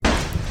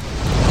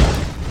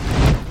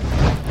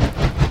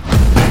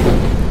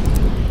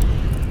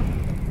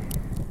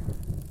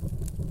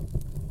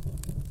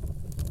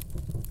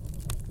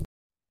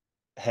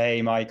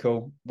Hey,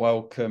 Michael.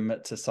 Welcome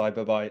to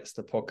Cyber Bytes,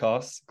 the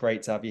podcast.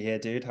 Great to have you here,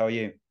 dude. How are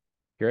you?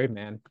 Great,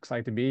 man.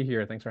 Excited to be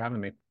here. Thanks for having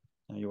me.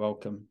 Oh, you're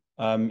welcome.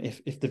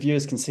 If the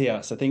viewers can see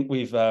us, I think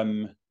we've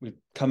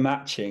come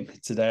matching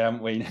today,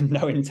 haven't we?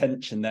 No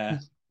intention there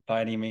by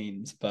any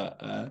means,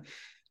 but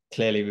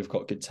clearly we've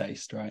got good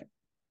taste, right?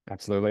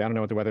 Absolutely. I don't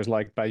know what the weather's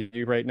like by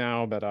you right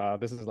now, but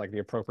this is like the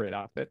appropriate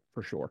outfit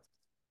for sure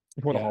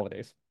before the Yeah.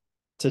 holidays.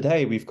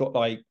 Today we've got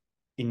like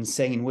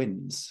insane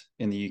winds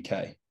in the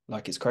UK.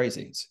 Like it's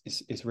crazy.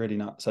 It's really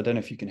nuts. I don't know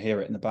if you can hear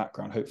it in the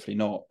background. Hopefully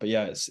not. But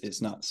yeah, it's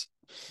nuts.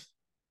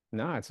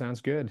 No, it sounds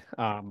good.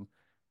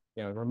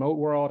 Remote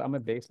world, I'm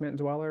a basement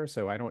dweller,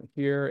 so I don't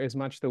hear as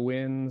much the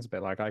winds,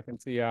 but like I can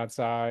see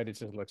outside, it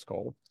just looks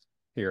cold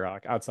here,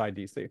 like outside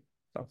DC.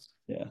 So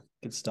Yeah,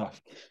 good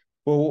stuff.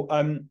 Well,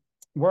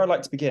 where I'd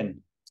like to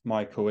begin,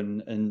 Michael,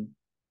 and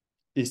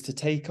is to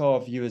take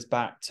our viewers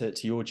back to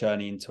your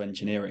journey into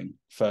engineering,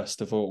 first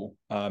of all.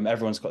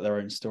 Everyone's got their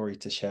own story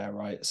to share,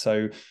 right?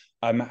 So,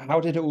 how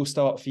did it all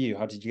start for you?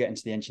 How did you get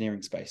into the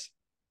engineering space?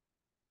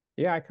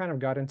 yeah, I kind of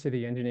got into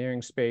the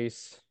engineering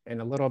space in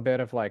a little bit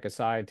of like a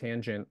side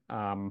tangent.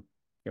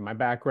 My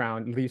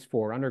background, at least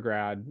for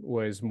undergrad,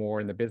 was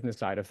more in the business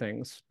side of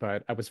things,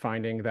 but I was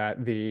finding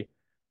that the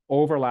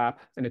overlap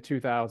in the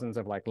 2000s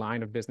of like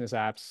line of business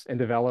apps and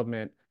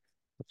development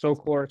so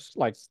close,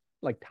 like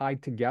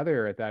tied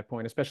together at that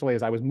point, especially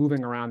as I was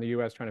moving around the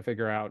US trying to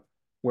figure out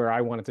where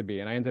I wanted to be.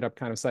 And I ended up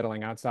kind of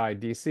settling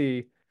outside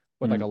DC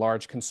with like Mm, a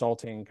large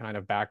consulting kind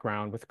of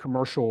background with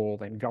commercial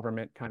and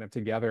government kind of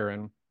together.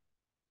 And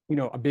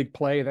a big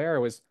play there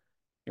was,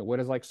 what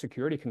does like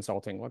security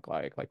consulting look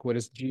like? Like, what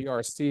is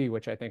GRC,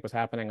 which I think was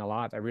happening a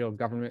lot, that real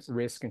government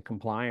risk and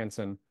compliance.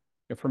 And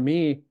for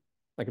me,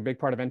 like a big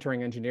part of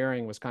entering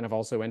engineering was kind of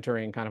also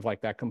entering kind of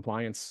like that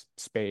compliance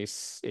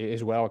space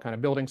as well, kind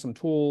of building some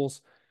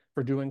tools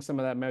for doing some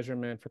of that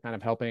measurement, for kind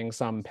of helping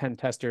some pen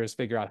testers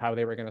figure out how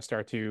they were going to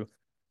start to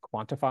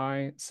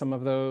quantify some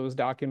of those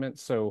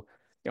documents. So,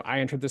 I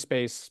entered the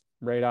space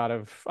right out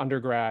of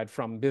undergrad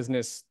from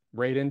business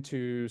right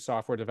into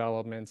software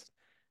development.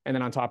 And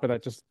then on top of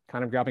that, just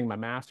kind of grabbing my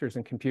master's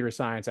in computer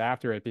science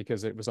after it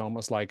because it was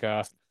almost like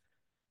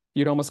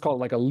you'd almost call it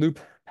like a loop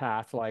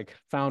path, like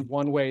found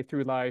one way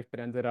through life, but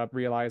ended up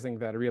realizing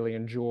that I really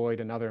enjoyed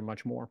another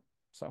much more.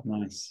 So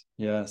nice.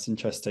 Yeah, it's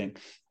interesting.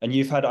 And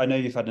I know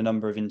you've had a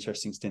number of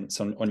interesting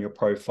stints on your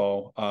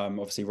profile.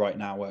 Obviously, right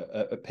now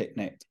at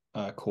Picnic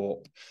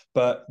Corp.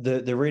 But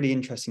the really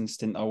interesting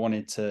stint I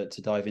wanted to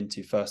dive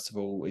into first of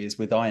all is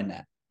with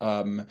IronNet.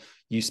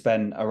 You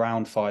spent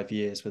around 5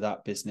 years with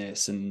that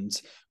business and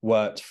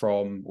worked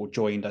from or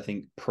joined, I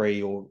think,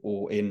 pre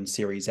or in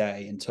Series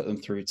A and took them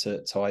through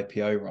to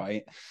IPO,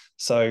 right?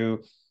 So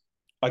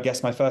I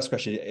guess my first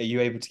question, are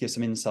you able to give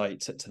some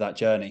insight to that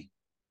journey?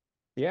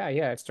 yeah,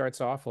 it starts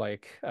off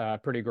like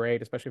pretty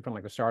great, especially from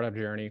like the startup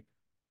journey.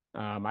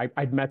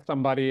 I'd met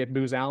somebody at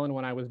Booz Allen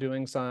when I was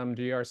doing some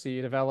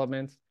GRC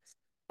development.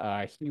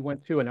 He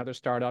went to another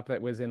startup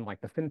that was in like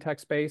the fintech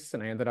space,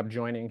 and I ended up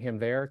joining him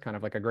there, kind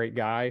of like a great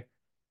guy.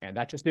 And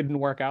that just didn't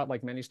work out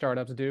like many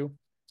startups do.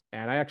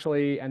 And I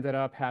actually ended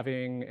up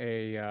having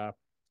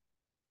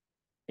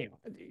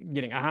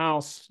getting a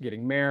house,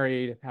 getting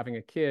married, having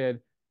a kid,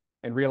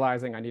 and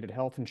realizing I needed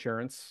health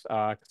insurance.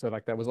 So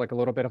like that was like a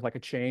little bit of like a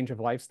change of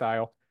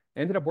lifestyle.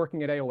 I ended up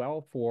working at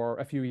AOL for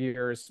a few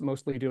years,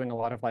 mostly doing a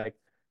lot of like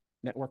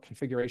network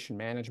configuration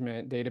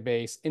management,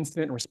 database,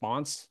 incident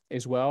response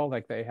as well.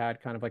 Like they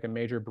had kind of like a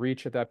major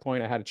breach at that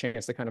point. I had a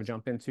chance to kind of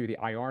jump into the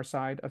IR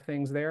side of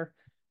things there.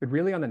 But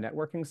really on the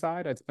networking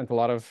side, I'd spent a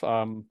lot of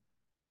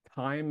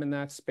time in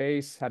that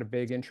space, had a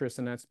big interest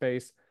in that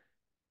space.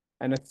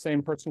 And the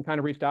same person kind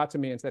of reached out to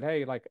me and said,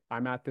 "Hey, like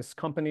I'm at this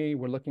company.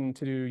 We're looking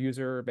to do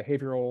user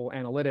behavioral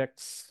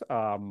analytics.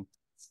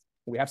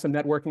 We have some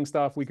networking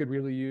stuff. We could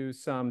really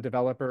use some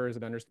developers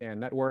that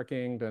understand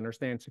networking, to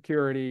understand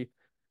security.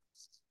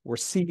 We're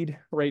seed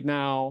right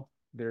now.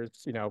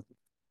 There's,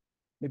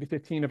 maybe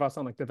 15 of us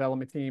on like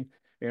development team.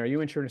 Are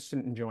you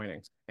interested in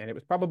joining?" And it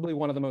was probably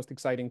one of the most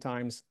exciting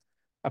times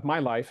of my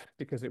life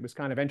because it was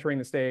kind of entering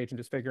the stage and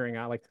just figuring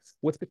out like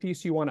what's the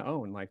piece you want to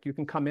own. Like you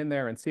can come in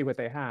there and see what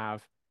they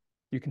have.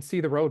 You can see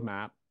the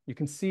roadmap. You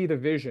can see the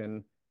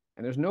vision.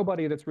 And there's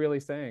nobody that's really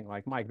saying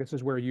like, Mike, this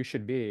is where you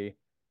should be.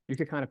 You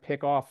could kind of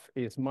pick off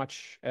as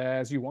much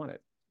as you wanted.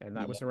 And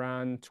that was Yeah.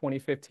 around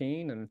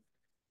 2015. And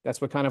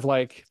that's what kind of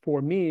like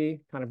for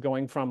me, kind of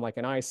going from like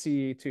an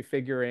IC to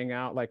figuring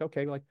out like,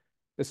 okay, like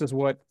this is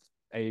what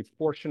a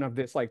portion of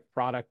this like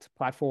product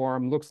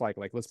platform looks like.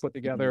 Like let's put Mhm.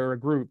 together a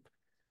group,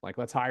 like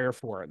let's hire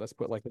for it. Let's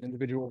put like an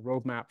individual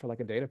roadmap for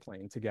like a data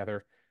plane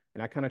together.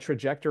 And that kind of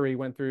trajectory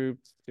went through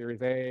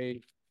Series A,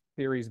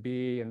 Series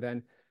B, and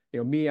then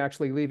me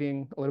actually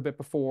leaving a little bit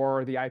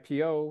before the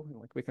IPO.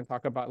 Like we can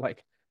talk about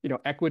like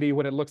equity,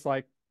 what it looks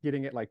like,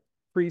 getting it like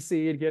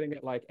pre-seed, getting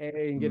it like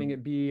A and getting Mm.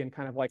 it B, and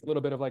kind of like a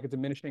little bit of like a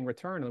diminishing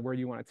return on where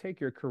you want to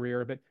take your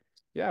career. But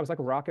yeah, it was like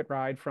a rocket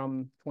ride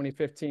from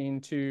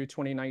 2015 to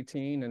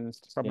 2019, and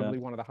it's Yeah. probably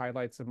one of the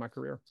highlights of my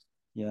career.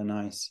 Yeah,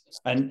 nice.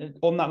 And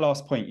on that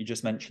last point you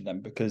just mentioned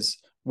them, because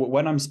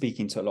when I'm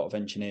speaking to a lot of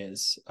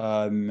engineers,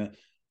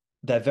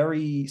 they're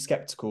very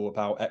skeptical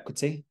about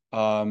equity.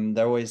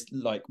 They're always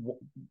like,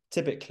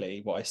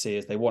 typically what I see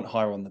is they want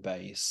higher on the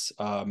base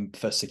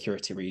for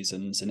security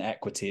reasons, and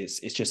equity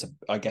it's just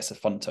I guess a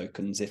fun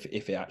tokens if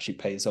it actually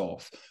pays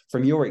off.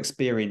 From your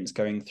experience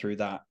going through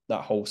that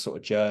whole sort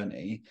of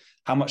journey,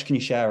 how much can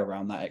you share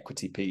around that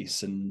equity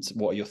piece, and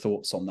what are your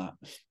thoughts on that?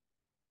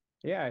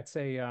 Yeah, it's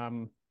a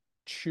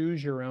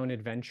choose your own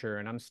adventure.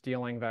 And I'm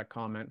stealing that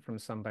comment from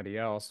somebody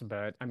else.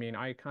 But I mean,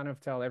 I kind of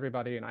tell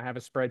everybody, and I have a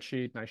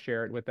spreadsheet and I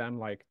share it with them,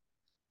 like,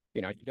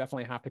 you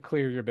definitely have to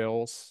clear your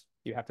bills.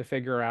 You have to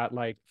figure out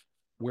like,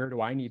 where do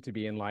I need to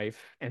be in life?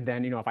 And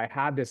then, if I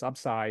had this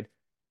upside,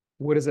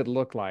 what does it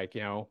look like,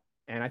 And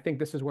I think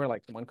this is where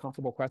like some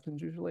uncomfortable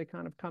questions usually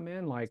kind of come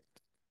in, like,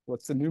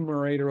 what's the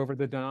numerator over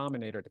the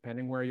denominator?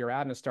 Depending where you're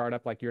at in a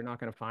startup, like you're not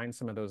going to find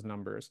some of those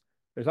numbers.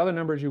 There's other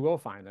numbers you will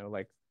find though,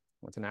 like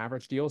what's an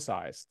average deal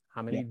size?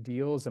 How Yeah. many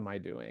deals am I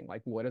doing?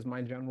 Like, what does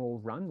my general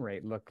run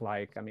rate look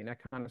like? I mean, that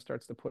kind of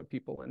starts to put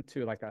people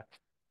into like a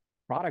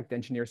product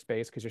engineer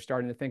space, because you're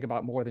starting to think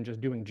about more than just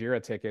doing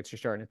Jira tickets. You're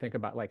starting to think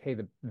about like, hey,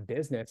 the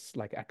business,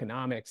 like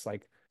economics,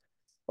 like,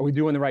 are we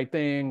doing the right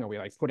thing? Are we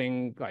like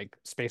putting like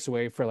space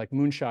away for like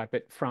moonshot?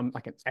 But from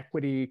like an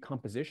equity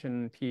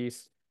composition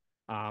piece,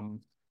 um,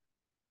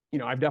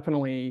 I've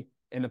definitely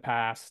in the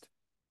past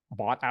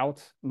bought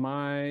out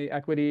my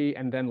equity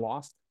and then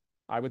lost,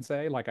 I would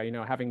say, like,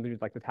 having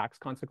like the tax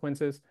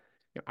consequences.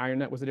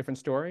 IronNet was a different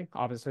story.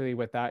 Obviously,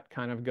 with that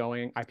kind of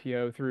going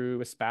IPO through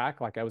a SPAC,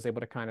 like I was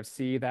able to kind of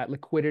see that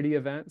liquidity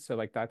event. So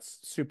like that's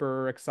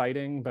super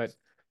exciting. But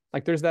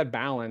like there's that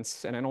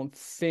balance. And I don't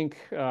think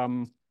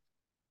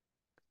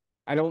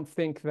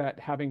that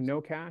having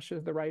no cash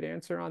is the right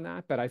answer on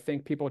that, but I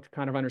think people are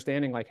kind of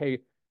understanding like, hey,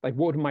 like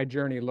what would my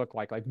journey look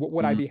like? Like what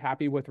would I Mm, be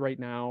happy with right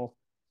now,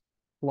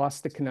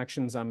 plus the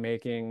connections I'm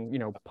making,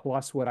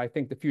 plus what I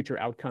think the future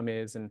outcome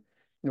is. And,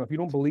 if you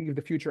don't believe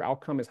the future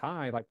outcome is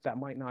high, like that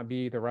might not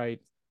be the right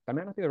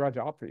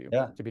job for you,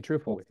 yeah. to be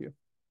truthful with you.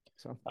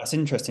 So That's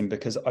interesting,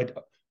 because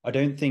I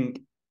don't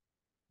think,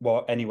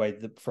 well, anyway,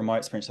 from my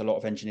experience, a lot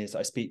of engineers that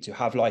I speak to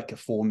have like a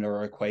formula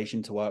or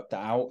equation to work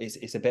that out.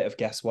 It's a bit of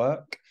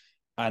guesswork.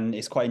 And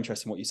it's quite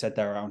interesting what you said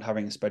there around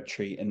having a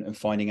spreadsheet and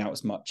finding out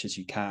as much as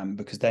you can,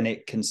 because then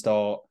it can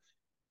start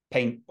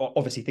paint.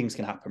 Obviously, things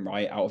can happen,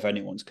 right, out of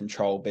anyone's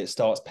control, but it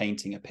starts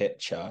painting a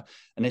picture.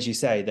 And as you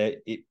say, that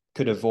it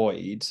could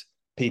avoid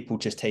people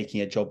just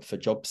taking a job for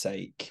job's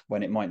sake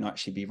when it might not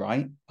actually be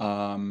right.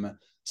 So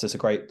it's a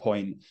great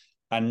point.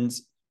 And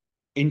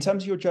in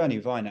terms of your journey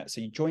with INET,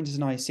 so you joined as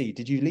an IC.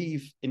 Did you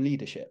leave in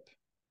leadership?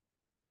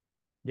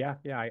 yeah,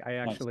 I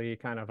Nice. actually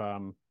kind of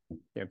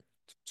you know,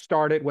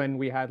 started when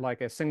we had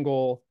like a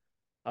single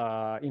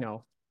uh, you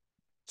know,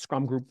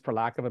 scrum group, for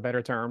lack of a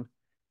better term.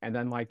 And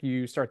then like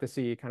you start to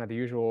see kind of the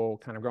usual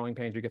kind of growing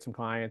pains. You get some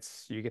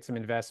clients, you get some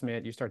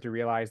investment, you start to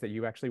realize that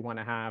you actually want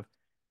to have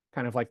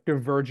kind of like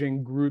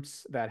diverging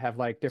groups that have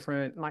like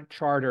different, not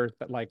charters,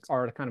 but like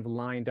are kind of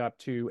lined up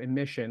to a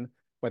mission,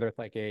 whether it's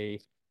like a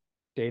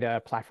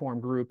data platform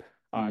group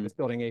Mm, that's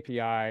building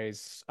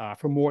APIs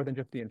for more than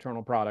just the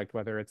internal product,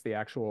 whether it's the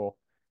actual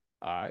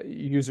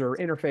user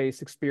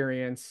interface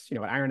experience. At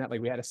IronNet,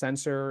 like we had a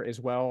sensor as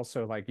well.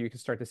 So like you can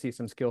start to see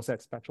some skill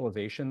set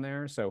specialization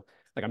there. So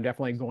like I'm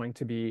definitely going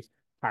to be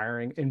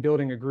hiring and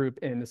building a group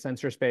in the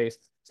sensor space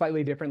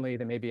slightly differently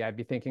than maybe I'd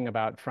be thinking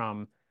about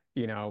from,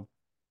 you know,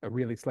 a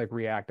really slick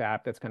React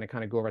app that's going to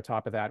kind of go over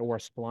top of that, or a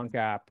Splunk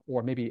app,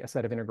 or maybe a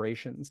set of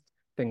integrations,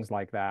 things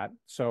like that.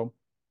 So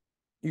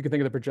you can think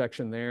of the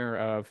projection there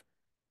of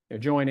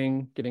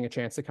joining, getting a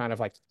chance to kind of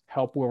like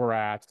help where we're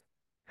at,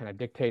 kind of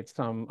dictate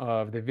some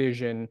of the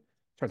vision,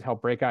 start to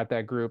help break out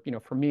that group.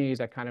 For me,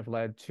 that kind of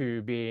led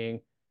to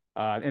being,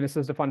 and this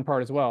is the fun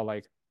part as well,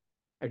 like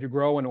as you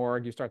grow an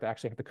org, you start to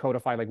actually have to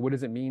codify, like, what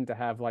does it mean to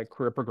have like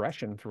career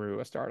progression through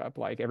a startup?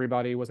 Like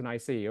everybody was an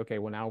IC. Okay,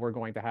 well, now we're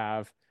going to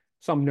have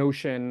some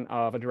notion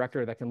of a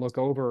director that can look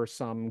over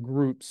some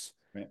groups.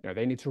 right.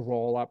 They need to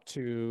roll up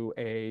to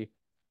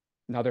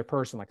another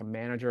person, like a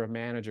manager of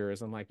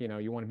managers. And like,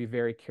 you want to be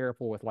very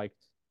careful with like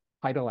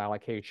title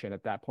allocation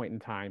at that point in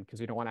time, because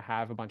you don't want to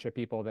have a bunch of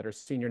people that are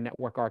senior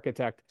network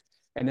architect.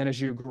 And then as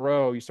you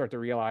grow, you start to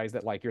realize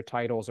that like your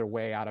titles are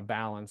way out of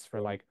balance for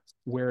Cool. like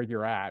where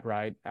you're at,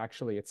 right?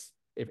 Actually, it's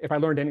if I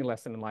learned any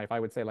lesson in life, I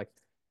would say like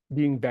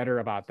being better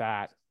about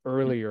that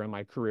earlier in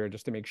my career,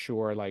 just to make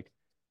sure like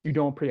you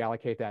don't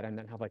pre-allocate that and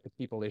then have like the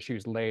people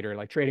issues later,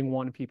 like trading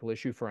one people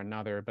issue for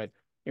another. But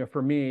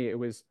for me, it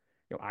was,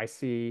 I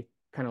see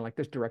kind of like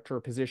this director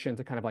position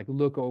to kind of like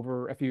look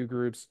over a few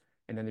groups,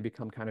 and then they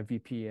become kind of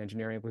VP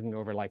engineering, looking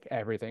over like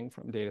everything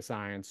from data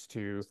science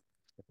to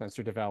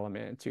sensor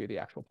development to the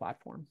actual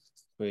platform.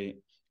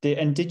 Sweet.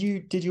 Did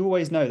you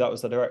always know that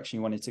was the direction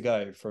you wanted to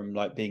go from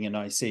like being an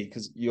IC?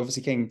 Because you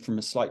obviously came from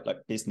a slight like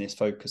business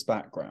focused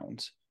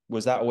background.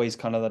 Was that always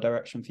kind of the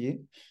direction for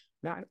you?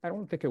 Now, I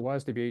don't think it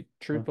was, to be Oh,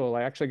 truthful.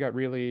 I actually got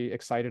really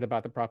excited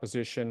about the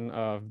proposition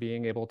of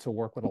being able to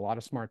work with a lot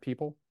of smart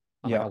people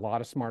on like a yeah.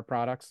 lot of smart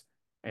products.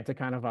 and to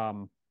kind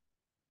of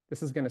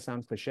this is going to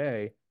sound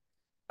cliche,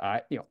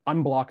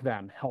 unblock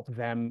them, help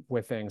them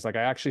with things. Like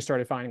I actually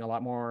started finding a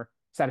lot more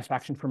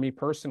satisfaction for me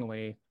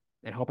personally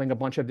and helping a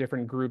bunch of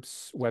different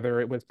groups, whether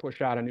it was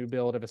push out a new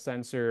build of a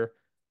sensor,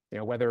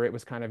 whether it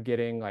was kind of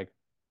getting like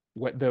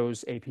what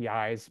those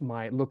APIs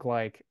might look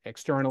like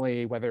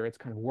externally, whether it's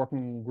kind of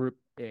working group,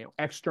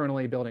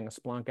 externally building a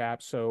Splunk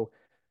app. So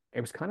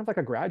it was kind of like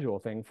a gradual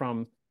thing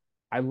from,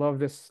 I love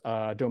this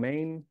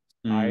domain.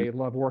 Mm, I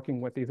love working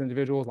with these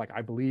individuals. Like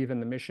I believe in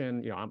the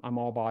mission, I'm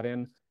all bought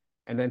in.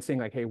 And then seeing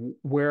like, hey,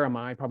 where am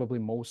I probably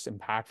most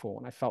impactful?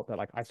 And I felt that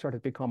like I started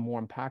to become more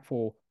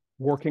impactful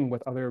working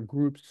with other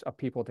groups of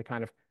people to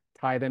kind of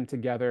tie them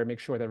together, make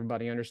sure that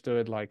everybody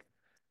understood like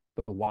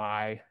the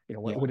why,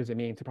 what yeah. does it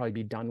mean to probably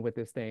be done with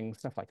this thing,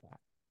 stuff like that.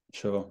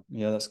 Sure.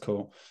 Yeah, that's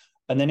cool.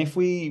 And then if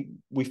we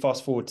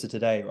fast forward to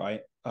today,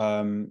 right?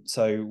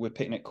 So we're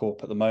Picnic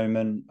Corp at the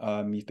moment.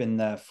 You've been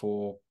there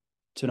for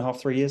 2.5,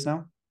 3 years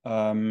now.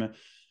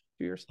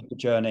 Cheers. The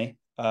journey.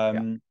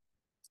 Yeah.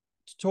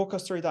 Talk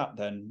us through that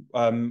then.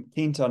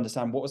 Keen to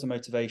understand what was the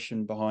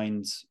motivation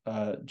behind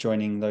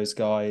joining those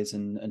guys,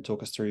 and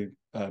talk us through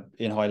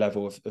in high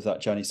level of that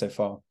journey so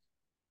far.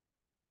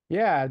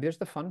 Yeah, there's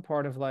the fun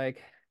part of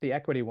like the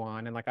equity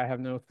one, and like I have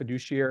no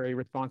fiduciary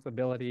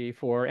responsibility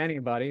for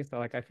anybody, so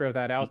like I throw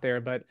that out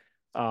there. But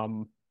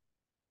um,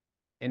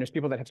 and there's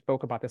people that have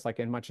spoke about this like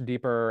in much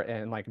deeper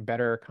and like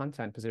better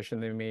content position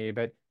than me.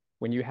 But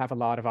when you have a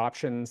lot of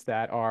options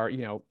that are,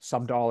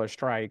 sub-dollar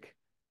strike,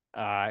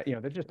 they're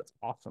just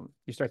awesome.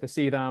 You start to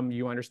see them,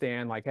 you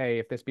understand like, hey,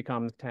 if this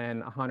becomes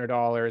 10,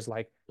 $100,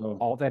 like Oh,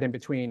 all that in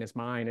between is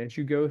mine. And as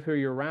you go through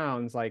your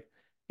rounds, like,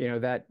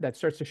 that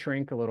starts to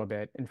shrink a little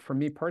bit. And for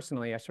me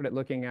personally, I started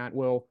looking at,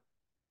 well,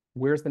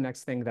 where's the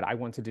next thing that I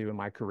want to do in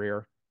my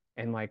career?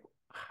 And like,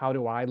 how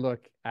do I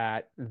look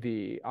at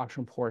the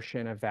auction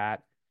portion of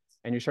that?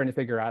 And you're starting to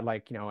figure out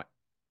like,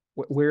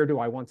 where do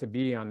I want to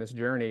be on this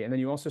journey? And then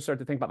you also start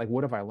to think about like,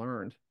 what have I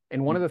learned?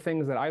 And one mm, of the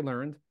things that I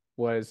learned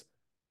was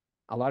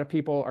a lot of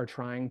people are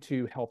trying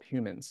to help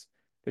humans.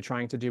 They're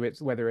trying to do it,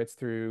 whether it's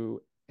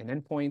through an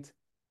endpoint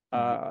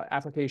right.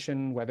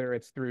 application, whether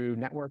it's through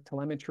network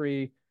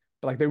telemetry,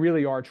 but like they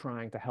really are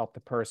trying to help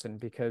the person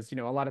because, a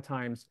lot of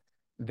times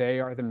they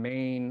are the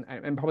main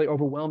and probably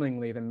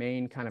overwhelmingly the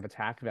main kind of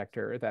attack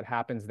vector that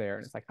happens there.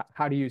 And it's like,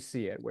 how do you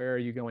see it? Where are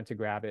you going to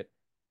grab it?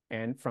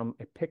 And from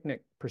a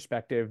picnic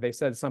perspective, they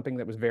said something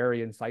that was very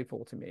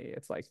insightful to me.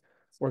 It's like,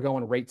 we're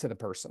going right to the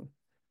person.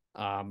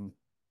 Um,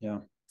 Yeah.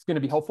 it's going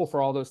to be helpful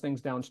for all those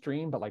things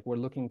downstream, but like we're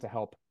looking to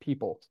help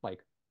people, like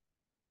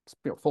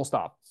full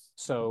stop.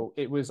 So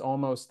it was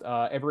almost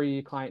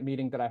every client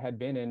meeting that I had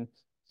been in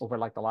over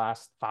like the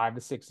last 5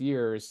 to 6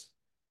 years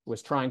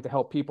was trying to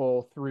help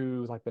people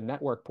through like the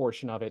network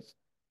portion of it.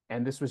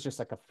 And this was just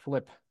like a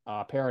flip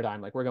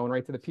paradigm. Like we're going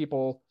right to the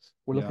people.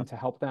 We're Yeah. looking to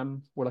help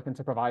them. We're looking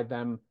to provide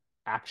them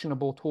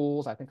actionable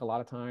tools. I think a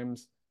lot of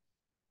times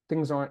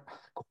things aren't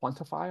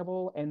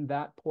quantifiable in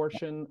that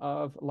portion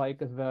of like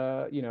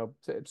the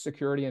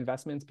security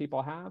investments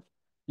people have.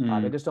 They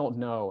Mm, just don't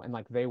know, and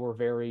like they were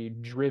very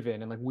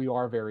driven, and like we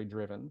are very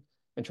driven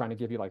in trying to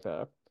give you like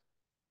the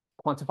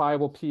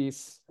quantifiable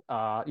piece,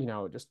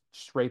 just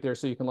right there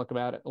so you can look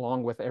about it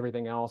along with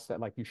everything else that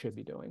like you should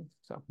be doing.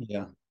 So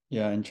yeah.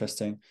 Yeah.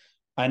 Interesting.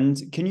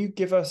 And can you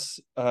give us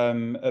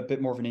a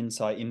bit more of an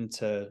insight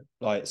into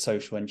like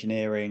social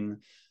engineering?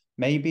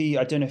 Maybe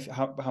I don't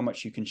know how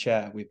much you can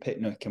share with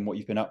Picnic and what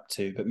you've been up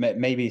to, but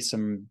maybe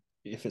some,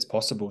 if it's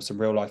possible, some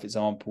real life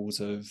examples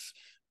of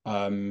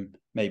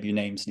maybe your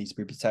names need to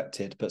be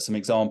protected, but some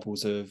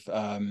examples of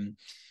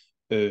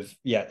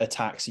yeah,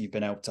 attacks you've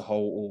been able to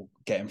hold or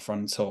get in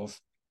front of.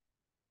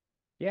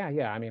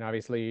 yeah, I mean,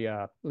 obviously,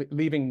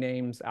 leaving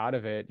names out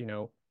of it,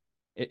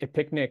 at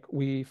Picnic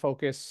we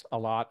focus a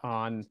lot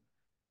on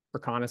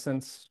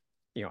reconnaissance,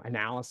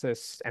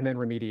 analysis, and then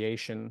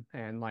remediation.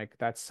 And like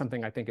that's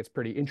something I think it's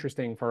pretty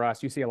interesting for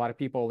us. You see a lot of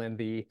people in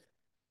the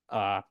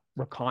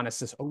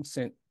reconnaissance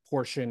OSINT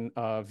portion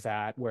of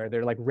that where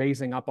they're like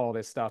raising up all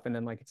this stuff, and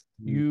then like it's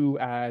Mm, you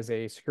as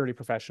a security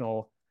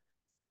professional.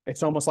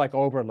 It's almost like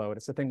overload.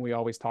 It's the thing we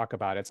always talk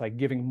about. It's like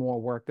giving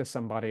more work to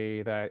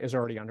somebody that is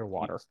already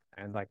underwater.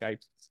 And like I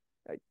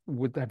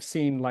would have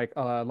seen like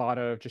a lot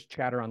of just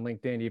chatter on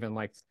LinkedIn, even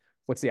like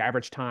what's the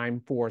average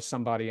time for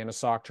somebody in a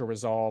SOC to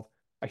resolve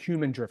a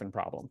human driven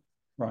problem?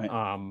 right.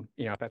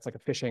 If that's like a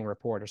phishing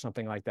report or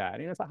something like that.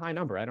 It's a high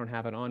number. I don't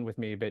have it on with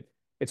me, but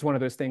it's one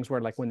of those things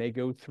where like when they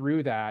go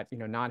through that,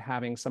 not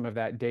having some of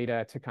that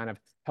data to kind of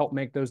help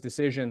make those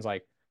decisions,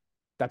 like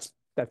that's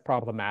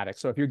problematic.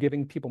 So if you're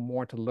giving people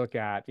more to look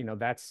at,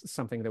 that's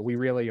something that we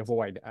really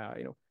avoid.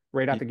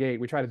 Right out Yeah. the gate,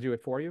 we try to do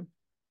it for you.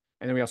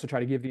 And then we also try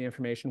to give the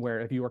information where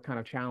if you are kind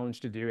of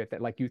challenged to do it,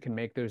 that like you can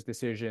make those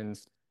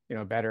decisions,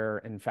 better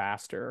and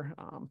faster.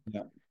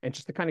 Yeah. And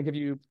just to kind of give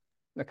you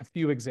like a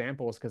few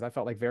examples, because I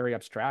felt like very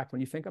abstract.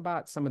 When you think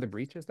about some of the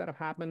breaches that have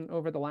happened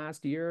over the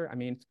last year, I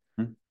mean,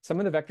 Mm, some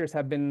of the vectors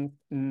have been,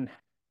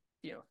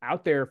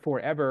 out there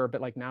forever,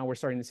 but like now we're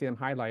starting to see them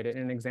highlighted. And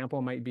an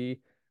example might be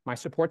my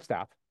support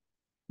staff.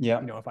 Yeah.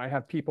 You know, if I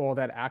have people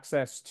that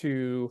access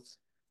to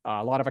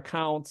a lot of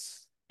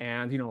accounts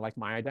and, you know, like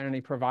my identity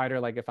provider,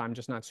 like if I'm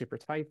just not super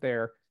tight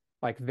there,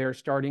 like they're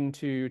starting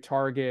to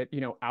target, you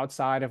know,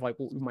 outside of like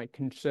what we might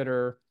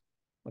consider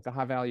like a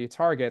high value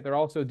target, they're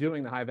also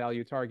doing the high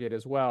value target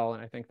as well.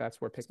 And I think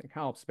that's where Picnic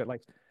helps. But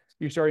like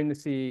you're starting to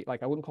see,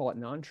 like I wouldn't call it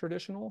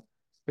non-traditional,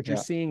 but you're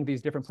Yeah. seeing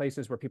these different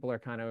places where people are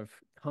kind of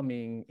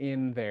coming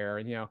in there,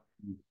 and, you know,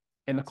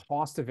 and the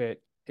cost of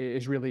it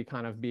is really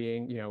kind of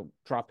being, you know,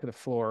 dropped to the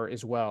floor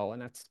as well.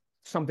 And that's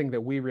something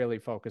that we really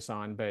focus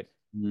on. But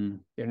Mm.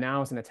 you know,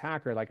 now as an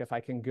attacker, like if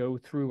I can go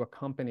through a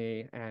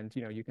company and,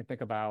 you know, you can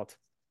think about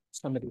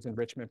some of these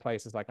enrichment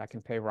places, like I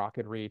can pay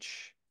Rocket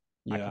Reach,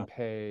 I can Yeah.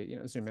 pay, you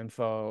know, Zoom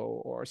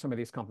Info, or some of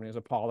these companies,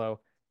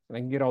 Apollo, and I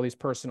can get all these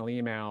personal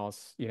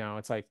emails, you know,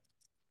 it's like,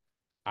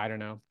 I don't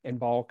know, in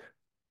bulk,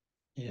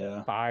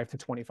 Yeah. 5 to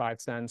 25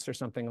 cents or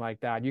something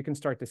like that. You can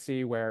start to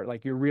see where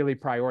like you're really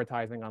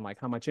prioritizing on like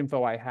how much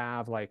info I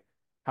have, like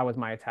how is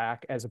my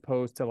attack, as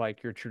opposed to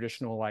like your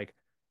traditional like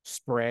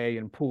spray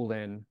and pull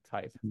in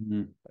type.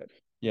 Mm. But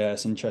Yeah,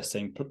 it's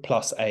interesting.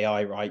 Plus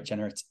AI, right?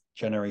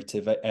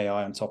 Generative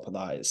AI on top of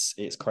that.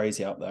 It's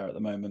crazy out there at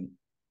the moment.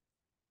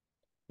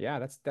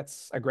 yeah,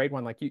 that's a great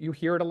one. Like you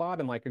hear it a lot,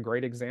 and like a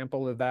great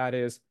example of that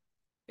is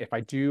if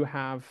I do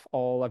have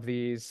all of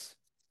these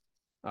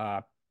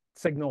uh,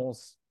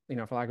 signals, you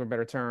know, for lack of a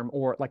better term,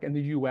 or like in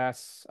the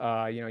US,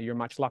 you know, you're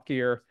much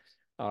luckier.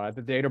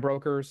 The data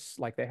brokers,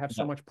 like they have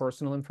so Yeah. much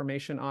personal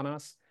information on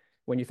us.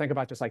 When you think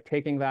about just like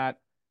taking that,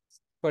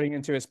 putting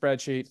into a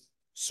spreadsheet,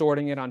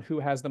 sorting it on who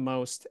has the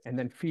most, and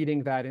then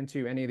feeding that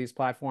into any of these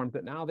platforms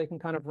that now they can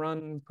kind of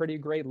run pretty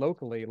great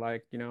locally.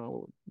 Like, you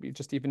know, we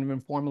just even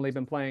informally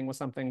been playing with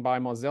something by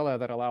Mozilla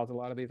that allows a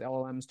lot of these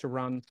LLMs to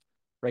run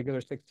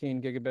regular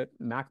 16 gigabit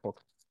MacBook.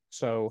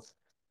 So,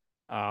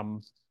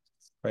 um,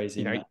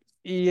 Crazy, you isn't know, it?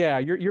 yeah,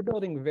 you're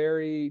building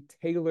very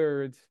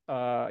tailored,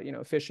 you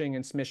know, phishing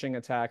and smishing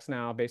attacks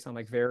now based on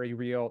like very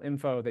real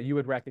info that you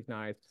would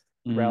recognize,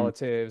 Mm.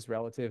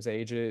 relatives,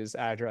 ages,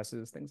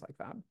 addresses, things like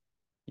that.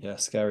 Yeah,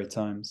 scary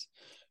times.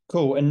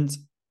 Cool. And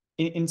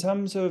in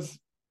terms of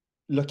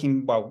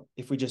looking, well,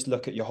 if we just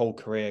look at your whole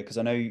career, because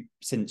I know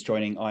since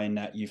joining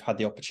IronNet, you've had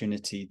the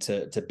opportunity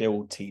to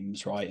build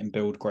teams, right, and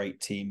build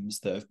great teams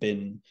that have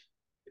been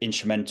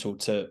instrumental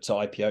to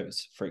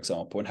IPOs, for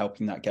example, and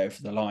helping that go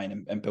for the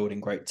line and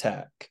building great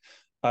tech.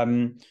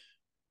 Um,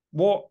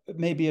 what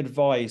maybe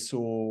advice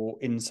or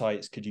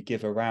insights could you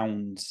give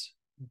around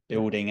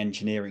building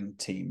engineering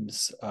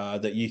teams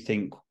that you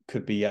think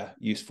could be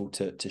useful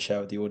to share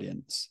with the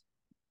audience?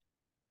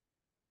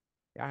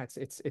 Yeah,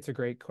 it's a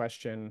great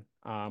question.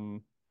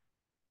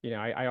 You know,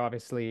 I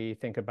obviously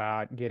think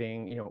about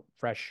getting, you know,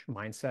 fresh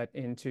mindset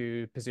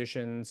into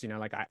positions. You know,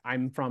 like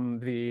I'm from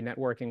the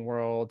networking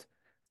world.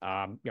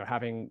 You know,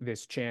 having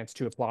this chance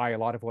to apply a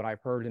lot of what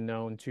I've heard and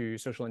known to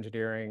social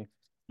engineering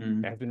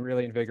Mm. has been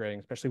really invigorating,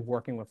 especially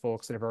working with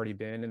folks that have already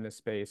been in this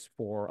space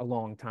for a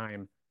long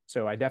time.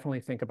 So I definitely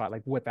think about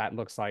like what that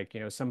looks like. You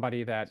know,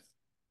 somebody that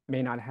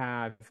may not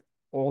have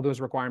all those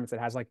requirements,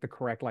 that has like the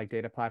correct like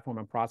data platform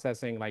and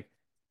processing, like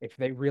if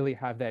they really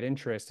have that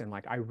interest, and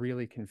like I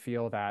really can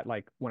feel that.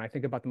 Like when I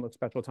think about the most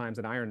special times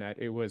in IronNet,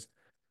 it was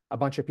a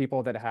bunch of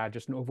people that had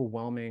just an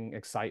overwhelming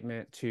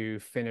excitement to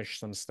finish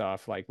some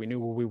stuff. Like we knew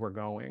where we were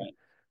going.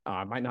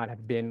 Right. Might not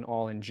have been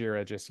all in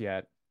Jira just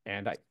yet.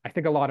 And I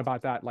think a lot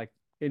about that, like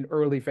in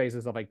early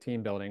phases of like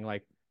team building,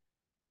 like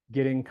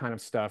getting kind of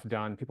stuff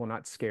done, people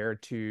not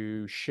scared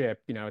to ship,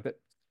 you know, that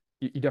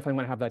you definitely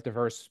want to have that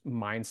diverse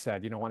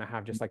mindset. You don't want to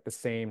have just like the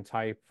same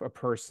type of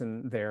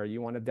person there.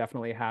 You want to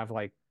definitely have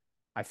like,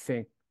 I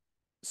think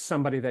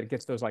somebody that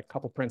gets those like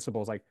couple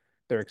principles, like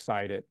they're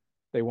excited,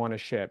 they want to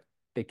ship,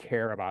 they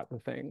care about the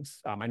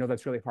things. I know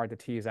that's really hard to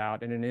tease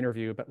out in an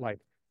interview, but like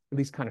at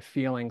least kind of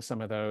feeling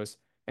some of those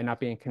and not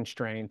being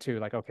constrained to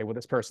like, okay, well,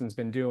 this person's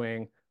been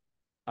doing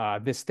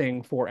this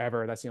thing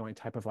forever. That's the only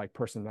type of like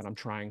person that I'm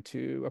trying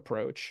to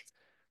approach.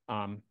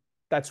 Um,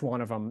 that's one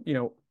of them. You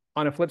know,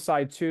 on a flip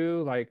side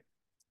too, like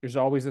there's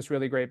always this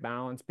really great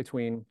balance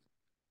between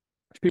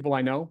people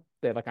I know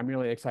that like I'm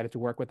really excited to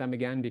work with them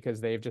again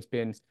because they've just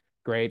been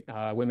great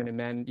women and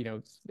men, you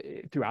know,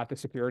 throughout the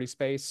security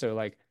space. So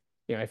like,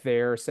 you know, if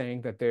they're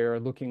saying that they're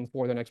looking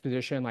for the next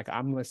position, like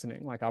I'm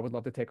listening. Like I would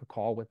love to take a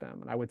call with them,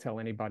 and I would tell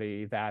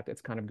anybody that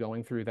it's kind of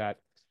going through that,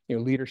 you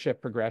know,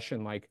 leadership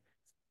progression. Like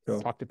Sure.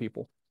 talk to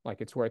people.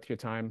 Like it's worth your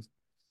time.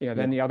 You know, Yeah.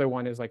 then the other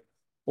one is like,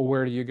 well,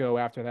 where do you go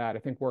after that? I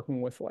think working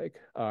with like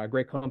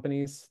great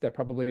companies that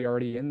probably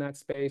already in that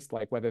space,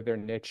 like whether their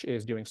niche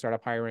is doing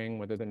startup hiring,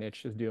 whether the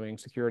niche is doing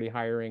security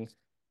hiring,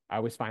 I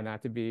always find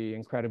that to be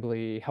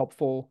incredibly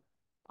helpful.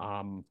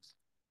 Um,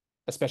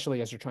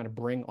 Especially as you're trying to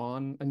bring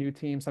on a new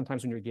team.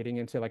 Sometimes when you're getting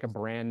into like a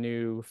brand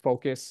new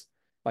focus,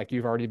 like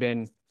you've already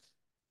been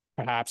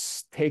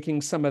perhaps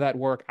taking some of that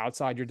work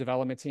outside your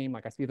development team.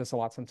 Like I see this a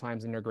lot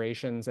sometimes in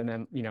integrations, and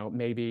then, you know,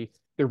 maybe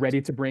they're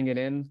ready to bring it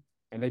in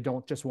and they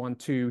don't just want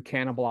to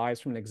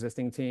cannibalize from an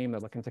existing team.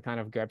 They're looking to kind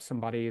of grab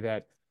somebody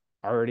that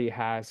already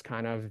has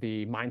kind of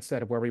the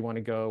mindset of where we want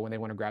to go when they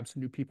want to grab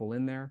some new people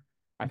in there.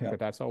 I think Yeah. that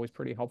that's always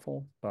pretty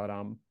helpful. But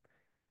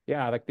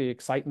yeah, like the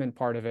excitement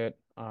part of it,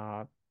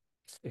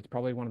 it's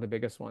probably one of the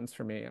biggest ones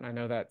for me. And I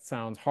know that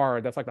sounds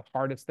hard. That's like the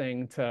hardest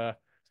thing to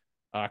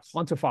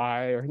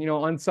quantify, or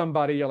on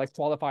somebody, or like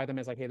qualify them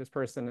as like, hey, this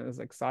person is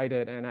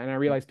excited. And I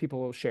realize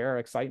people share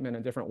excitement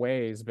in different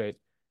ways, but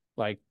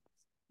like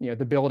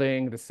the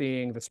building, the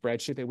seeing, the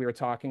spreadsheet that we were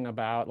talking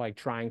about, like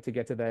trying to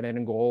get to that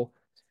end goal,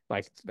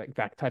 like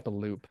that type of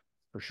loop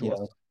for Yeah,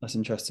 sure. that's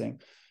interesting.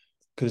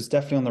 Because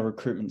definitely on the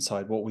recruitment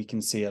side, what we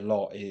can see a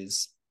lot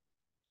is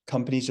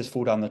companies just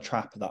fall down the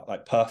trap of that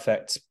like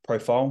perfect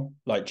profile,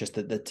 like just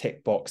the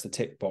tick box,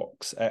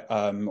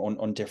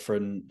 on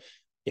different,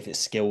 if it's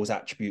skills,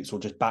 attributes, or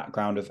just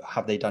background of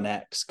have they done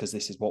X because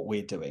this is what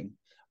we're doing.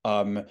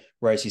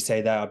 Whereas you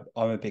say that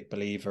I'm a big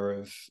believer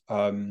of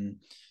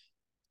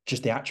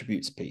just the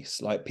attributes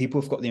piece. Like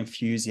people have got the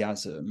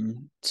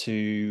enthusiasm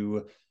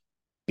to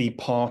be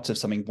part of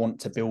something, want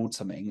to build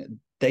something,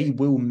 they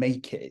will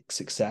make it a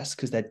success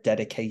because they're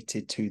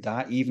dedicated to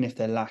that, even if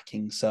they're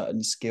lacking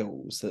certain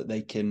skills that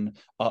they can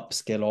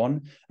upskill on.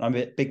 And I'm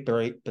a big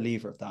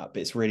believer of that,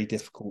 but it's really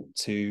difficult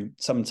to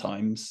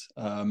sometimes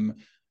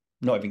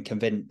not even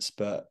convince,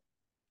 but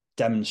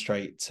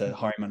demonstrate to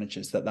hiring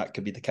managers that that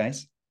could be the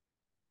case.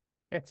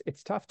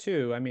 It's tough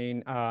too. I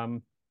mean,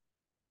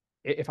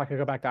 if I could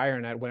go back to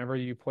IronNet, whenever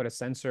you put a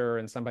sensor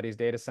in somebody's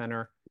data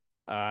center,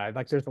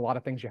 like there's a lot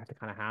of things you have to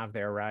kind of have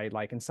there, right?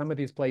 Like in some of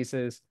these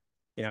places,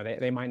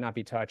 they might not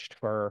be touched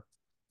for,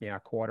 a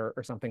quarter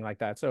or something like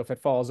that. So if it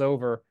falls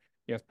over,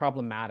 it's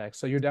problematic.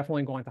 So you're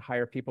definitely going to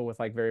hire people with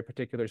like very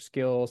particular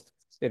skills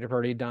that have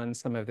already done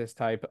some of this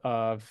type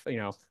of,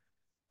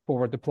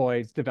 forward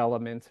deployed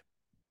development.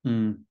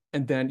 Mm.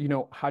 And then,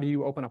 how do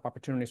you open up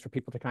opportunities for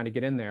people to kind of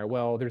get in there?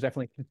 Well, there's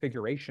definitely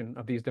configuration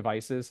of these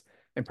devices,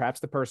 and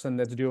perhaps the person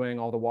that's doing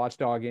all the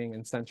watchdogging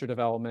and sensor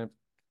development,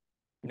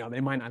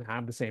 they might not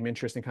have the same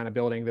interest in kind of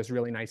building this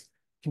really nice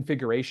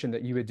configuration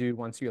that you would do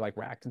once you like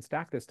racked and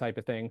stacked this type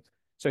of thing.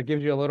 So it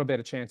gives you a little bit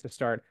of chance to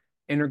start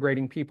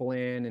integrating people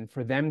in, and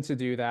for them to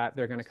do that,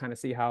 they're going to kind of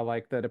see how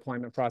like the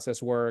deployment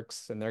process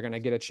works, and they're going to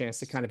get a chance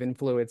to kind of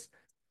influence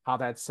how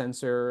that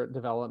sensor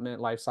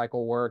development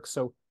lifecycle works.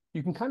 So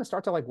you can kind of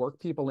start to like work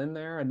people in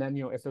there. And then,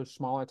 if those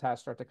smaller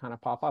tasks start to kind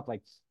of pop up,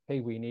 like, hey,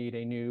 we need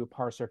a new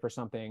parser for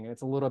something. And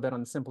it's a little bit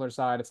on the simpler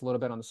side. It's a little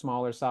bit on the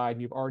smaller side.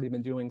 You've already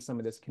been doing some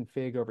of this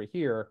config over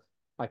here.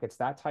 Like it's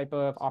that type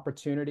of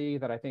opportunity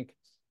that I think,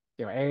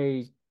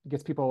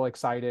 gets people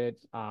excited.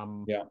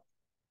 Yeah.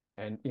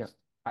 And,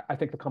 I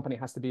think the company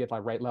has to be at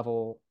the right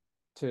level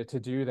to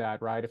do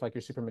that, right? If like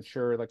you're super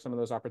mature, like some of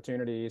those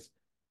opportunities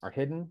are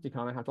hidden, you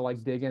kind of have to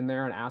like dig in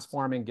there and ask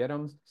for them and get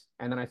them.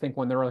 And then I think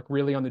when they're like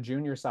really on the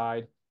junior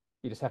side,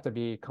 you just have to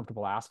be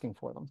comfortable asking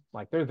for them.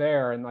 Like they're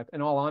there, and like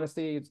in all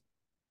honesty,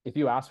 if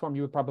you ask for them,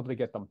 you would probably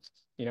get them.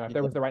 If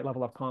there Yeah. was the right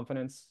level of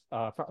confidence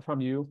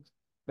from you,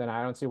 then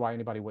I don't see why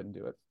anybody wouldn't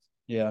do it.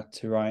 Yeah,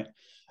 too right.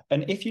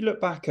 And if you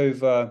look back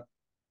over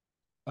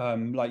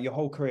like your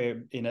whole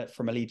career in it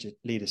from a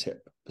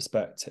leadership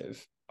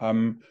perspective,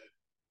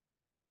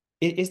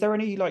 is there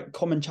any like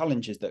common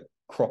challenges that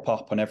crop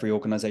up on every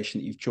organization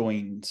that you've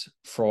joined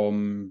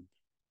from,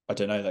 I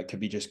don't know, that could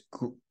be just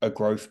a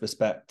growth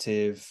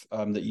perspective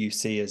that you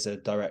see as a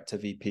director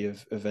VP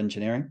of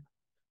engineering?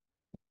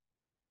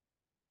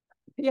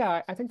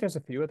 Yeah, I think there's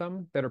a few of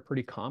them that are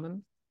pretty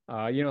common.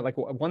 Like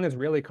one that's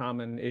really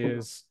common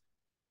is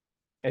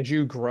as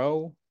you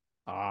grow,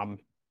 um,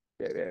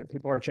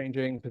 people are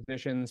changing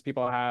positions,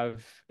 people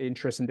have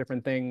interests in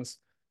different things.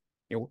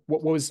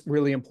 What was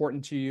really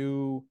important to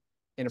you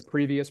in a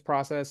previous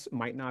process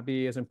might not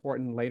be as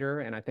important later.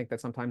 And I think that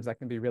sometimes that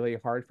can be really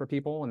hard for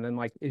people. And then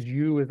like as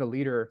you as a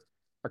leader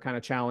are kind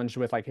of challenged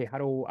with like, hey, how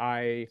do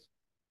I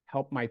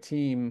help my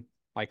team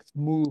like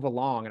move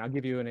along? And I'll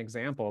give you an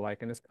example,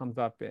 like, and this comes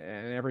up in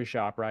every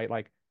shop, right?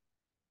 Like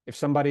if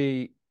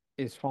somebody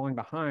is falling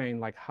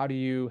behind, like how do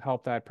you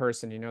help that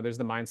person? There's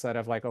the mindset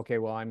of like, okay,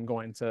 well, I'm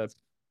going to,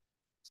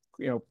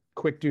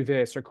 quick do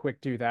this or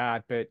quick do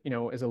that. But,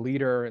 as a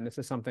leader, and this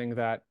is something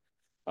that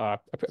a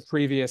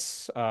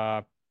previous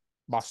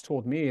boss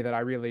told me that I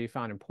really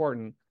found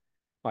important,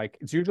 like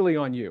it's usually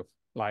on you.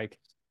 Like,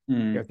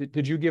 Mm.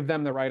 did you give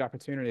them the right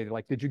opportunity?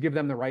 Like, did you give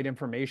them the right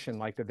information?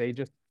 Like, did they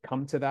just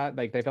come to that?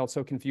 Like, they felt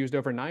so confused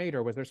overnight,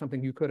 or was there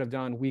something you could have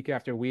done week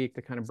after week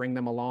to kind of bring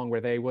them along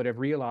where they would have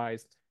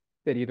realized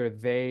that either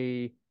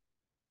they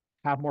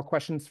have more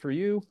questions for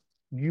you,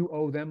 you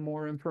owe them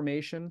more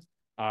information.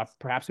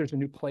 Perhaps there's a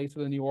new place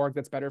within the org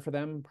that's better for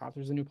them. Perhaps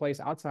there's a new place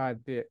outside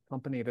the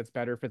company that's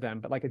better for them.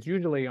 But like, it's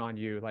usually on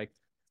you. Like,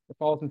 it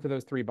falls into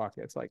those three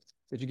buckets. Like,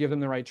 did you give them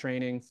the right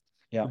training?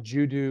 Yeah. Did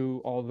you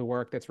do all the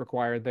work that's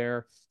required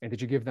there? And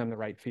did you give them the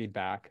right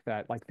feedback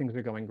that like things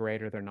are going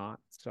great or they're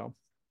not? So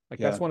like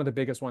Yeah. that's one of the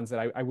biggest ones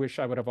that I wish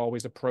I would have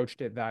always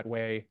approached it that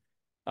way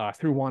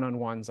through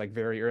one-on-ones like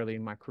very early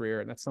in my career.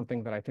 And that's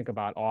something that I think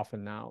about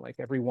often now. Like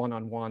every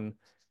one-on-one,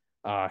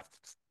 uh,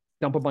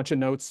 dump a bunch of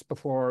notes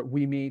before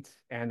we meet.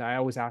 And I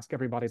always ask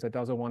everybody that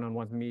does a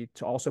one-on-one meet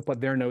to also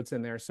put their notes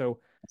in there. So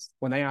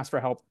when they ask for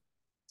help,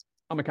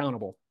 I'm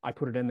accountable. I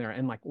put it in there.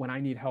 And like when I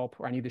need help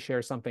or I need to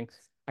share something,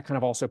 I kind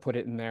of also put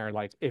it in there.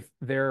 Like if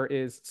there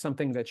is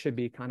something that should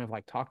be kind of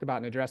like talked about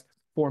and addressed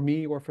for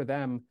me or for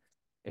them,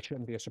 it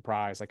shouldn't be a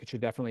surprise. Like it should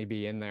definitely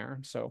be in there.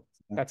 So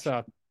that's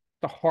the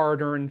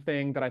hard-earned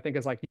thing that I think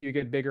is like you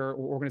get bigger,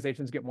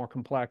 organizations get more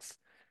complex,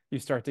 you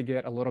start to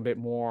get a little bit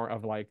more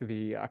of like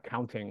the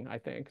accounting, I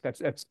think.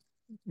 That's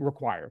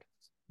required.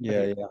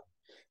 Yeah, yeah.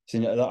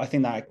 So I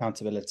think that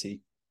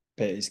accountability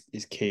bit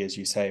is key, as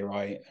you say,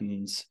 right?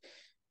 And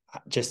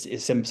just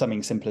it's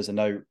something simple as a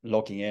note,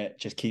 logging it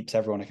just keeps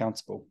everyone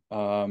accountable.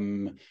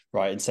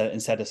 Right.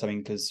 Instead of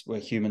something, because we're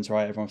humans,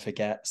 right? Everyone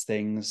forgets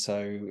things.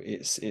 So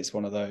it's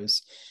one of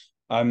those.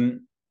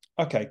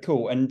 Okay,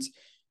 cool. And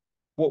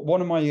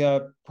one of my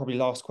probably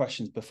last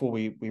questions before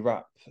we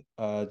wrap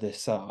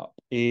this up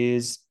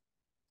is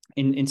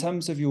in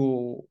terms of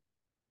your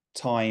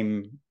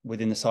time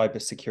within the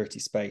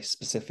cybersecurity space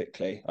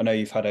specifically. I know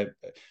you've had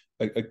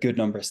a good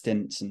number of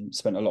stints and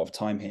spent a lot of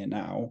time here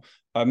now.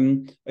 Are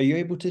you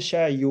able to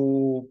share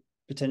your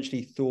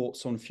potentially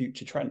thoughts on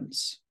future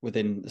trends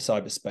within the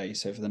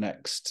cyberspace over the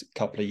next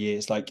couple of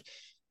years? Like,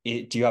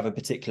 do you have a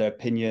particular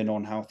opinion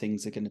on how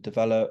things are going to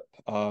develop?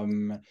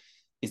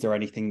 Is there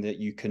anything that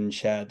you can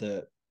share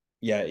that,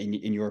 yeah,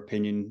 in your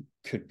opinion,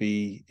 could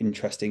be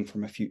interesting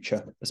from a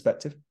future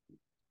perspective?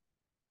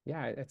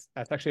 Yeah,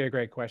 that's actually a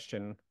great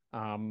question.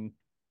 And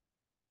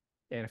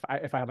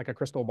if I had like a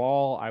crystal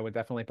ball, I would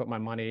definitely put my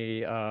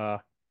money on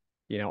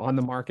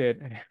the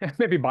market,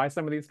 maybe buy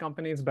some of these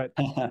companies. But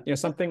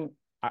something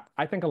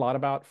I think a lot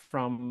about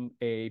from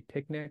a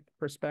picnic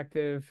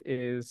perspective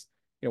is,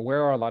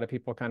 where are a lot of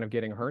people kind of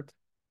getting hurt?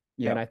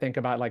 And Yeah, I think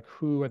about like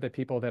who are the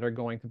people that are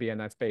going to be in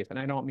that space. And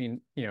I don't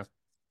mean, I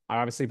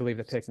obviously believe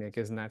the picnic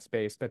is in that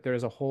space, but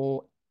there's a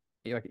whole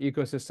like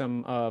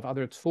ecosystem of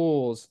other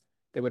tools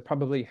that would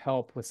probably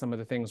help with some of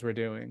the things we're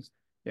doing.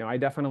 I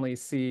definitely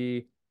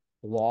see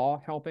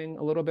law helping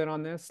a little bit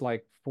on this,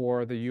 like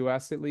for the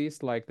US at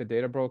least, like the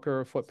data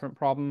broker footprint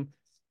problem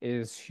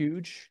is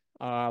huge.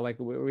 Like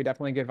we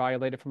definitely get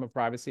violated from a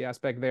privacy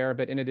aspect there.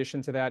 But in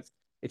addition to that,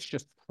 it's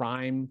just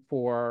prime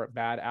for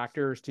bad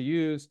actors to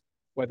use,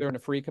 whether in a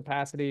free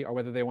capacity or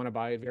whether they want to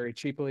buy it very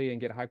cheaply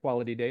and get high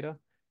quality data.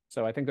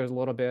 So I think there's a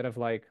little bit of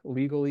like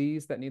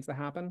legalese that needs to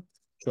happen.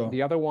 sure.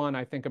 The other one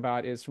I think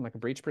about is from like a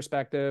breach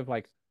perspective,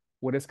 like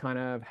what is kind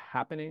of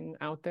happening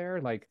out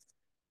there? Like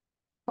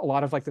a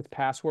lot of like this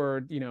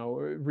password,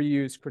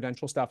 reuse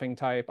credential stuffing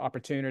type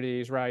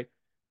opportunities, right?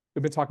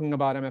 We've been talking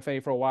about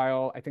MFA for a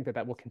while. I think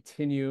that will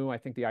continue. I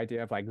think the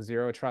idea of like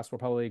zero trust will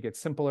probably get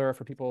simpler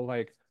for people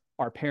like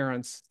our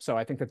parents. So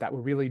I think that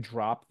will really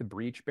drop the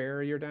breach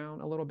barrier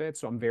down a little bit.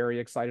 So I'm very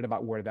excited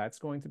about where that's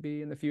going to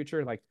be in the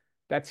future. Like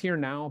that's here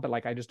now, but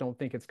like I just don't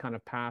think it's kind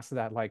of past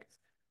that like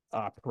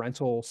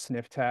parental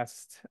sniff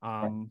test,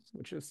 Right.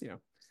 which is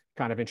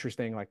kind of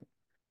interesting. Like,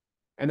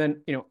 and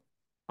then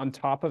on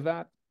top of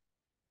that,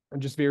 I'm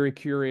just very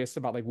curious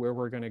about like where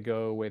we're going to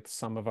go with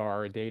some of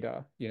our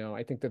data.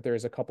 I think that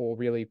there's a couple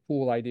really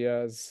cool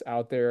ideas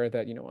out there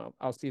that,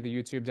 I'll see the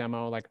YouTube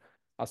demo, like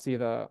I'll see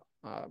the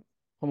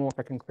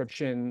homomorphic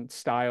encryption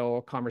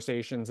style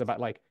conversations about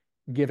like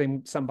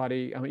giving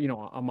somebody,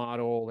 a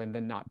model and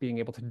then not being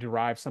able to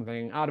derive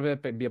something out of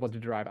it, but be able to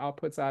derive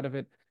outputs out of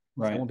it.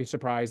 I Right. won't be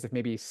surprised if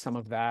maybe some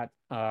of that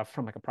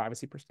from like a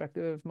privacy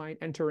perspective might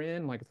enter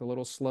in. Like it's a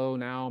little slow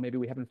now. Maybe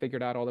we haven't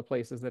figured out all the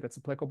places that it's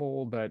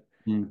applicable, but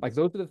Mm. like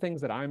those are the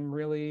things that I'm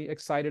really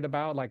excited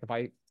about. Like if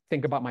I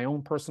think about my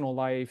own personal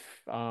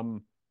life,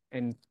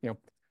 and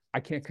I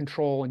can't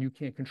control and you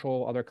can't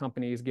control other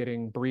companies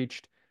getting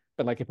breached.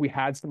 But like if we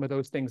had some of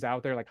those things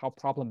out there, like how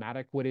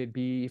problematic would it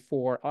be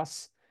for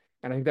us?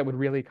 And I think that would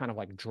really kind of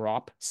like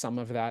drop some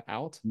of that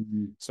out.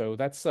 Mhm. So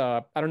that's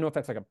I don't know if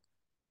that's like a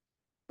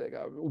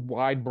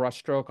wide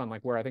brushstroke on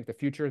like where I think the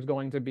future is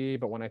going to be,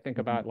 but when I think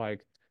Mhm. about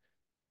like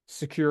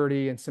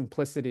security and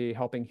simplicity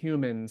helping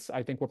humans,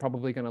 I think we're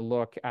probably going to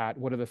look at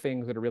what are the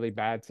things that are really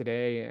bad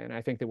today, and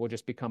I think that we'll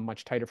just become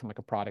much tighter from like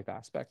a product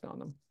aspect on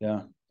them.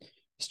 Yeah,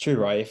 it's true,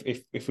 right?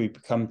 If we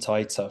become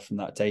tighter from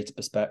that data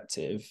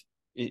perspective,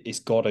 it's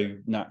got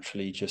to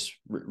naturally just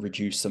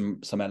reduce some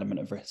element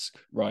of risk,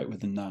 right,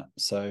 within that.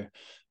 So,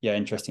 yeah, Yep.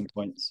 interesting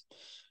points.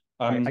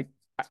 I Um, I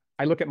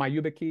I look at my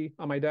YubiKey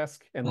on my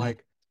desk and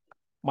like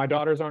my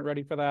daughters aren't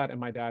ready for that and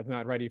my dad's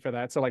not ready for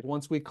that. So like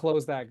once we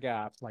close that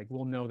gap, like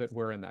we'll know that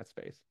we're in that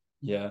space.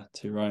 yeah,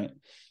 too right.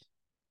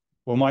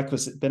 Well, Michael,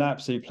 it's been an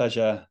absolute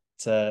pleasure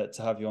to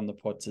have you on the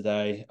pod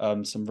today.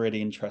 Some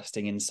really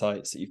interesting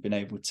insights that you've been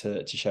able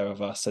to share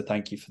with us. So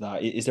thank you for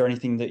that. Is there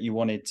anything that you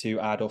wanted to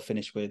add or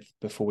finish with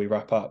before we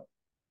wrap up?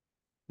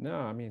 No,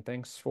 I mean,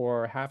 thanks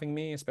for having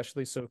me,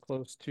 especially so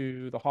close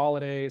to the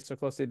holidays, so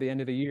close to the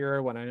end of the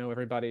year when I know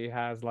everybody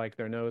has like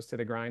their nose to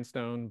the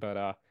grindstone. But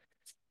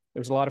it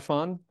was a lot of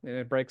fun and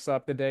it breaks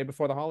up the day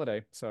before the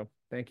holiday. So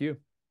thank you.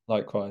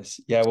 Likewise.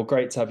 Yeah, well,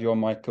 great to have you on,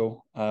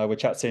 Michael. We'll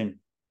chat soon.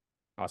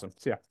 Awesome.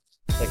 See ya.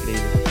 Take it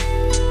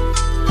easy.